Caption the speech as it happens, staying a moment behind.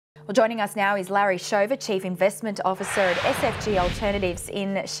Well, joining us now is Larry Shover, Chief Investment Officer at SFG Alternatives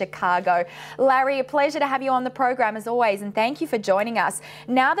in Chicago. Larry, a pleasure to have you on the program as always, and thank you for joining us.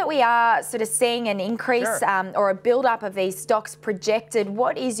 Now that we are sort of seeing an increase or a build-up of these stocks projected,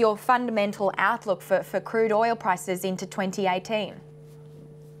 what is your fundamental outlook for crude oil prices into 2018?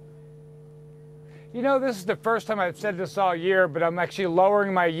 You know, this is the first time I've said this all year, but I'm actually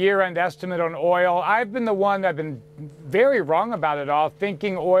lowering my year-end estimate on oil. I've been the one that's been very wrong about it all,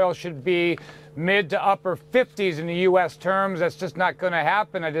 thinking oil should be mid to upper 50s in the U.S. terms. That's just not going to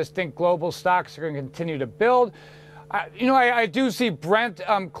happen. I just think global stocks are going to continue to build. I do see Brent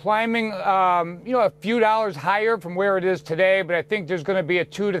climbing, a few dollars higher from where it is today, but I think there's going to be a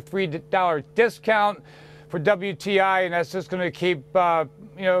 $2 to $3 discount for WTI, and that's just going to keep,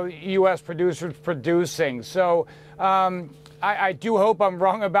 U.S. producers producing. So I do hope I'm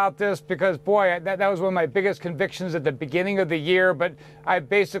wrong about this because, boy, that was one of my biggest convictions at the beginning of the year, but I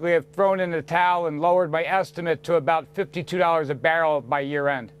basically have thrown in the towel and lowered my estimate to about $52 a barrel by year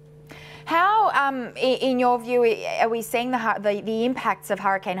end. How, in your view, are we seeing the impacts of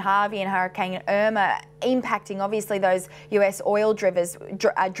Hurricane Harvey and Hurricane Irma impacting, obviously, those US oil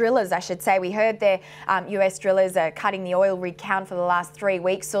drillers, I should say? We heard their US drillers are cutting the oil rig count for the last 3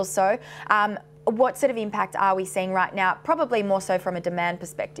 weeks or so. What sort of impact are we seeing right now? Probably more so from a demand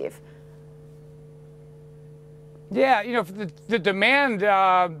perspective. Yeah, the demand,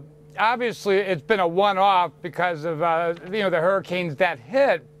 obviously, it's been a one-off because of, the hurricanes that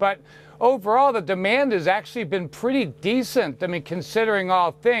hit, but overall, the demand has actually been pretty decent. I mean, considering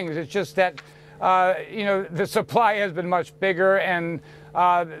all things, it's just that, the supply has been much bigger and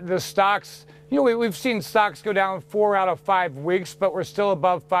the stocks, we've seen stocks go down 4 out of 5 weeks, but we're still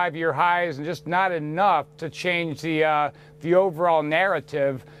above 5-year highs and just not enough to change the overall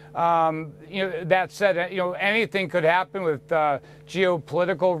narrative. That said, anything could happen with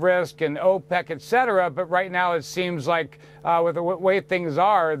geopolitical risk and OPEC, et cetera. But right now it seems like with the way things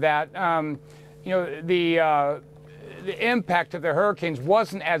are that, the impact of the hurricanes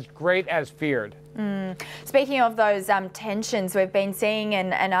wasn't as great as feared. Speaking of those tensions, we've been seeing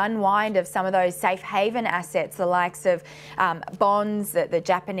an unwind of some of those safe haven assets, the likes of bonds, the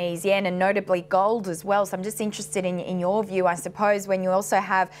Japanese yen, and notably gold as well. So I'm just interested in your view, I suppose, when you also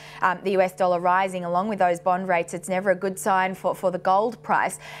have the US dollar rising along with those bond rates, it's never a good sign for the gold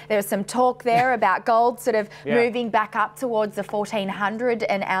price. There was some talk there about gold sort of moving back up towards the 1,400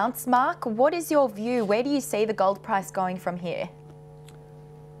 an ounce mark. What is your view? Where do you see the gold price going from here?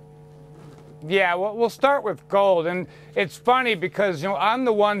 Yeah, well, we'll start with gold, and it's funny because I'm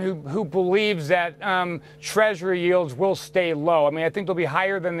the one who believes that Treasury yields will stay low. I mean, I think they'll be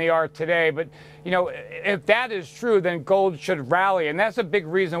higher than they are today, but if that is true, then gold should rally, and that's a big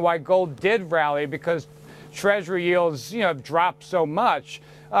reason why gold did rally, because Treasury yields have dropped so much.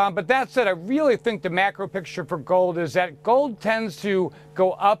 But that said, I really think the macro picture for gold is that gold tends to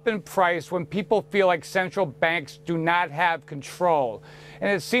go up in price when people feel like central banks do not have control. And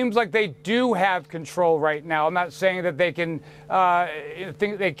it seems like they do have control right now. I'm not saying that they can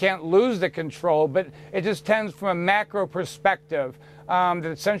think they can't lose the control, but it just tends from a macro perspective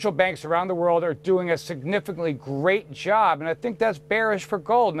that central banks around the world are doing a significantly great job. And I think that's bearish for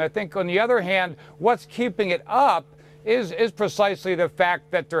gold. And I think, on the other hand, what's keeping it up is precisely the fact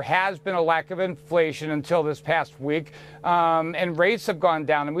that there has been a lack of inflation until this past week, and rates have gone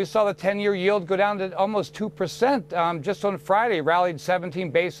down. And we saw the 10-year yield go down to almost 2% just on Friday, rallied 17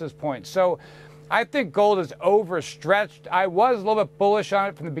 basis points. So I think gold is overstretched. I was a little bit bullish on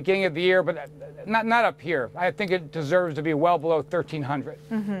it from the beginning of the year, but not up here. I think it deserves to be well below 1,300.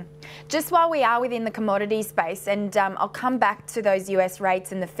 Just while we are within the commodity space, and I'll come back to those US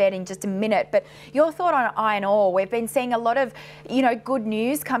rates and the Fed in just a minute, but your thought on iron ore. We've been seeing a lot of, good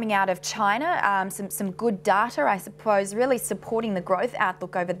news coming out of China, some good data, I suppose, really supporting the growth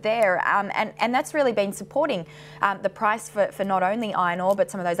outlook over there, and that's really been supporting the price for not only iron ore,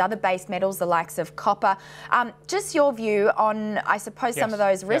 but some of those other base metals, the likes of copper. Just your view on, I suppose, some of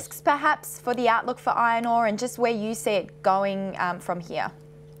those risks perhaps for the outlook for iron ore, and just where you see it going from here.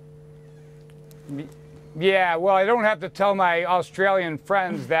 Yeah, well, I don't have to tell my Australian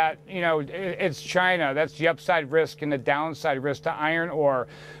friends that, it's China. That's the upside risk and the downside risk to iron ore.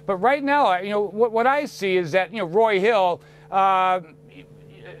 But right now, what I see is that, Roy Hill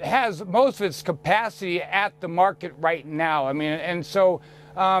has most of its capacity at the market right now. I mean, and so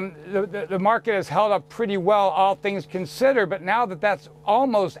the market has held up pretty well, all things considered. But now that that's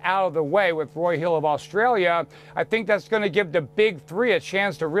almost out of the way with Roy Hill of Australia, I think that's going to give the big three a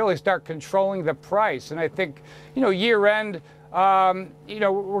chance to really start controlling the price. And I think, year end, you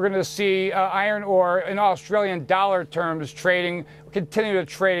know, we're going to see iron ore in Australian dollar terms continue to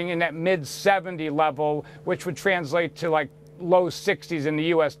trading in that mid-70 level, which would translate to like low 60s in the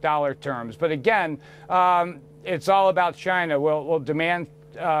U.S. dollar terms. But again, it's all about China. Will demand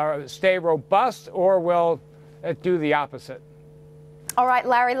stay robust, or will it do the opposite? All right,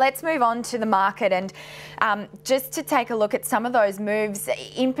 Larry, let's move on to the market and just to take a look at some of those moves,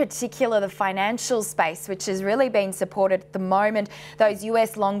 in particular the financial space, which has really been supported at the moment. Those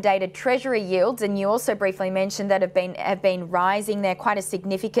US long-dated Treasury yields, and you also briefly mentioned that have been rising there, quite a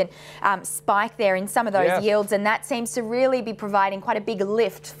significant spike there in some of those yields, and that seems to really be providing quite a big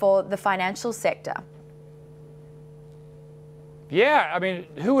lift for the financial sector. Yeah, I mean,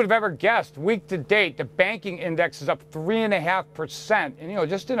 who would have ever guessed? Week to date, the banking index is up 3.5%, and you know,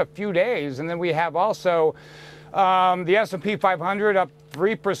 just in a few days. And then we have also the S&P 500 up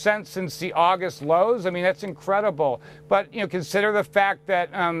 3% since the August lows. I mean, that's incredible. But you know, consider the fact that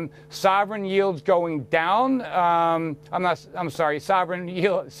sovereign yields going down.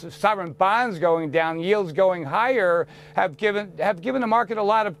 Sovereign bonds going down, yields going higher have given the market a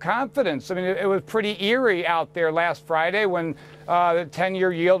lot of confidence. I mean, it was pretty eerie out there last Friday when the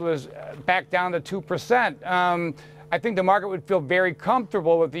 10-year yield was back down to 2%. I think the market would feel very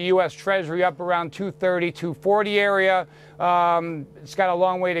comfortable with the U.S. Treasury up around 230, 240 area. It's got a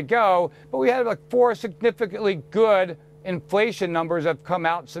long way to go, but we had like 4 significantly good inflation numbers have come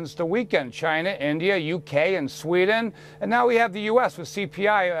out since the weekend: China, India, UK, and Sweden. And now we have the U.S. with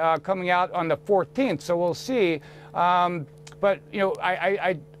CPI coming out on the 14th, so we'll see. But you know,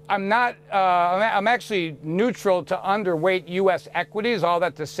 I'm actually neutral to underweight U.S. equities. All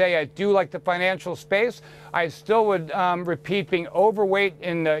that to say, I do like the financial space. I still would repeat being overweight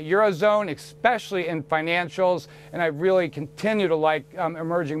in the Eurozone, especially in financials. And I really continue to like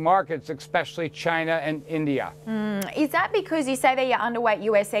emerging markets, especially China and India. Is that because you say that you're underweight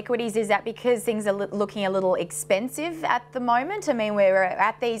US equities? Is that because things are looking a little expensive at the moment? I mean, we're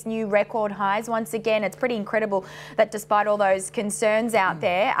at these new record highs once again. It's pretty incredible that despite all those concerns out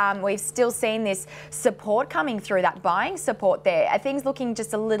there, we've still seen this support coming through, that buying support there. Are things looking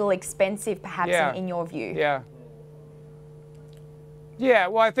just a little expensive, perhaps, in your view? Yeah,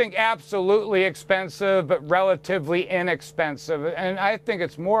 well, I think absolutely expensive, but relatively inexpensive. And I think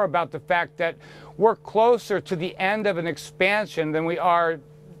it's more about the fact that we're closer to the end of an expansion than we are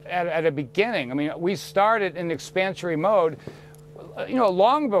at a beginning. I mean, we started in expansionary mode, you know,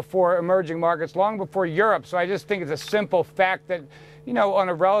 long before emerging markets, long before Europe. So I just think it's a simple fact that, you know, on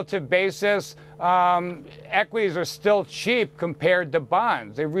a relative basis, equities are still cheap compared to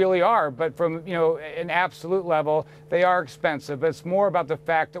bonds. They really are. But from, you know, an absolute level, they are expensive. It's more about the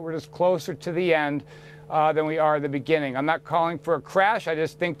fact that we're just closer to the end than we are at the beginning. I'm not calling for a crash. I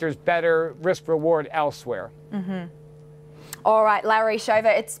just think there's better risk reward elsewhere. All right, Larry Shover,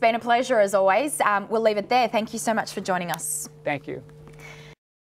 it's been a pleasure as always. We'll leave it there. Thank you so much for joining us. Thank you.